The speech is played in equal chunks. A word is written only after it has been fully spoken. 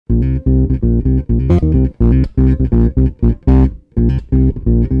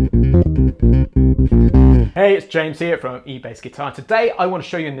Hey, it's James here from eBass Guitar. Today I want to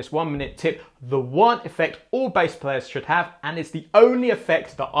show you in this 1-minute tip the one effect all bass players should have, and it's the only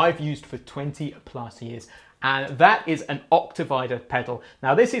effect that I've used for 20 plus years. And that is an Octavider pedal.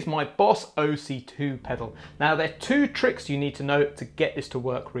 Now this is my Boss OC2 pedal. Now there are two tricks you need to know to get this to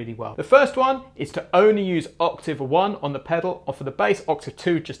work really well. The first one is to only use octave 1 on the pedal, or for the bass octave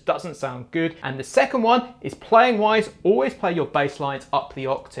 2 just doesn't sound good. And the second one is playing wise, always play your bass lines up the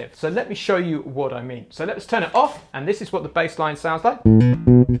octave. So let me show you what I mean. So let's turn it off, and this is what the bass line sounds like.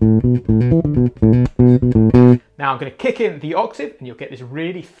 Now I'm going to kick in the octave and you'll get this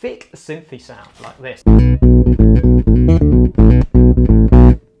really thick synthy sound like this.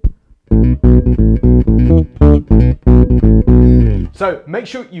 So make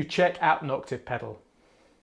sure you check out an octave pedal.